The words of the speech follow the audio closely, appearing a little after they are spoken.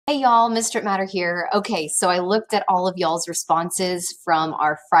Hey y'all, Mr. Matter here. Okay, so I looked at all of y'all's responses from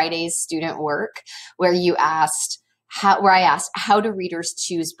our Friday's student work where you asked where I asked how do readers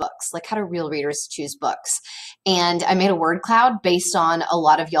choose books? Like how do real readers choose books? And I made a word cloud based on a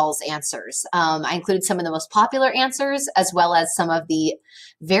lot of y'all's answers. I included some of the most popular answers as well as some of the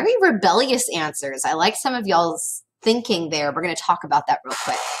very rebellious answers. I like some of y'all's thinking there. We're going to talk about that real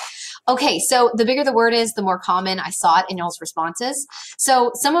quick. Okay, so the bigger the word is, the more common. I saw it in y'all's responses.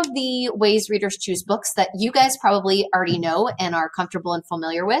 So some of the ways readers choose books that you guys probably already know and are comfortable and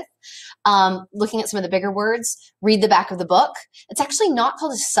familiar with. Looking at some of the bigger words, read the back of the book. It's actually not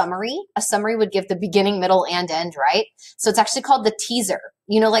called a summary. A summary would give the beginning, middle, and end, right? So it's actually called the teaser.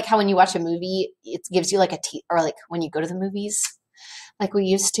 You know, like how when you watch a movie, it gives you like or like when you go to the movies, like we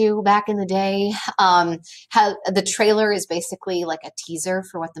used to back in the day. How the trailer is basically like a teaser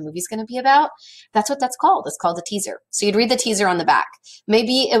for what the movie's going to be about. That's what that's called. It's called a teaser. So you'd read the teaser on the back.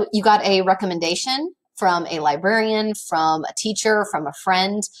 Maybe you got a recommendation from a librarian, from a teacher, from a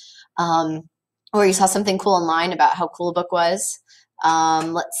friend, or you saw something cool online about how cool a book was.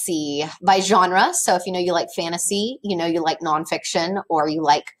 Let's see, by genre. So if you know you like fantasy, you know you like nonfiction, or you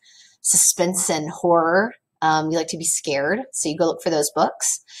like suspense and horror. You like to be scared, so you go look for those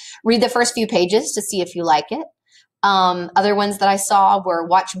books. Read the first few pages to see if you like it. Other ones that I saw were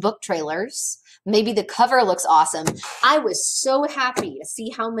watch book trailers. Maybe the cover looks awesome. I was so happy to see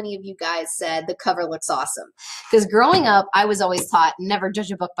how many of you guys said the cover looks awesome. Because growing up, I was always taught never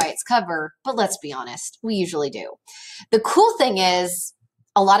judge a book by its cover, but let's be honest, we usually do. The cool thing is,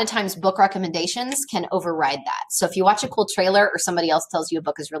 a lot of times book recommendations can override that. So if you watch a cool trailer or somebody else tells you a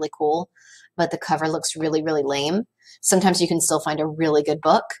book is really cool, but the cover looks really, really lame, sometimes you can still find a really good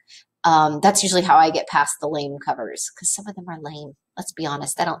book. That's usually how I get past the lame covers, because some of them are lame. Let's be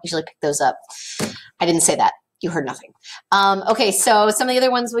honest. I don't usually pick those up. I didn't say that. You heard nothing. Okay, so some of the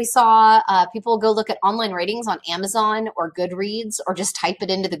other ones we saw, people go look at online ratings on Amazon or Goodreads, or just type it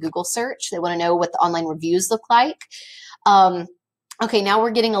into the Google search. They want to know what the online reviews look like. Okay, now we're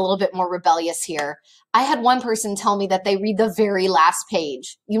getting a little bit more rebellious here. I had one person tell me that they read the very last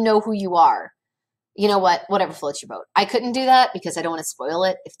page. You know who you are. You know what? Whatever floats your boat. I couldn't do that because I don't want to spoil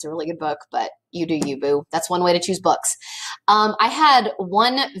it if it's a really good book, but you do you, boo. That's one way to choose books. I had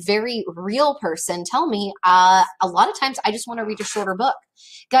one very real person tell me a lot of times I just want to read a shorter book.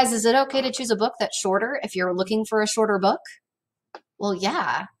 Guys, is it okay to choose a book that's shorter if you're looking for a shorter book? Well,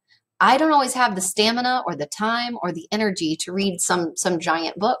 yeah. I don't always have the stamina or the time or the energy to read some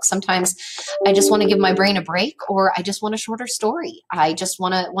giant book. Sometimes I just want to give my brain a break, or I just want a shorter story. I just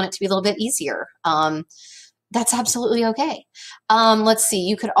want it to be a little bit easier. That's absolutely okay. Let's see.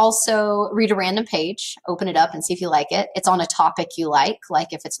 You could also read a random page, open it up and see if you like it. It's on a topic you like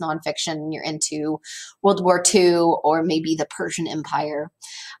if it's nonfiction and you're into World War II or maybe the Persian Empire.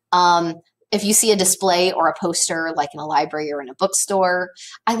 If you see a display or a poster like in a library or in a bookstore,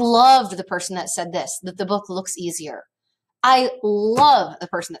 I loved the person that said this, that the book looks easier. I love the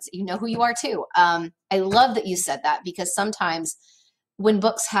person that you know who you are too. I love that you said that, because sometimes when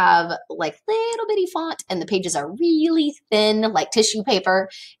books have like little bitty font and the pages are really thin, like tissue paper,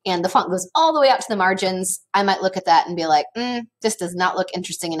 and the font goes all the way out to the margins, I might look at that and be like, this does not look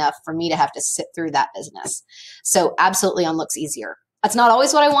interesting enough for me to have to sit through that business. So absolutely on looks easier. That's not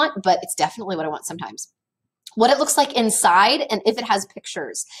always what I want, but it's definitely what I want sometimes. What it looks like inside, and if it has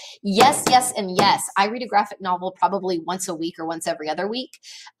pictures. Yes, yes, and yes. I read a graphic novel probably once a week or once every other week.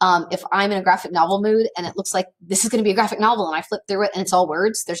 If I'm in a graphic novel mood and it looks like this is going to be a graphic novel and I flip through it and it's all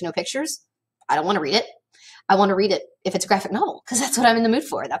words, there's no pictures, I don't want to read it. I want to read it if it's a graphic novel, because that's what I'm in the mood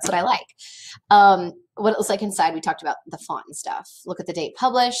for. That's what I like. What it looks like inside, we talked about the font and stuff. Look at the date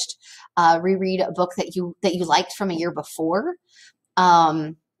published. Reread a book that you liked from a year before.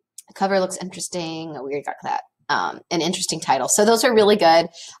 The cover looks interesting. We already got that. An interesting title. So those are really good.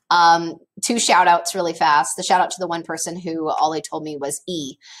 Two shout outs really fast. The shout out to the one person who all they told me was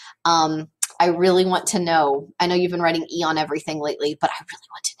E. I really want to know. I know you've been writing E on everything lately, but I really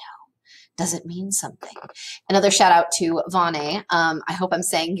want to know. Does it mean something? Another shout out to Vane. I hope I'm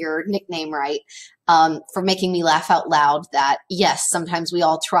saying your nickname right. For making me laugh out loud that yes, sometimes we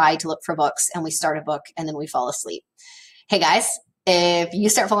all try to look for books and we start a book and then we fall asleep. Hey guys, if you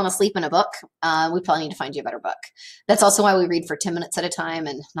start falling asleep in a book, we probably need to find you a better book. That's also why we read for 10 minutes at a time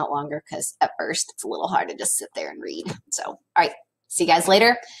and not longer, because at first it's a little hard to just sit there and read. So, all right, see you guys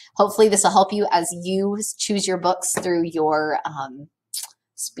later. Hopefully this will help you as you choose your books through your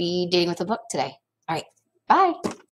speed dating with a book today. All right, bye.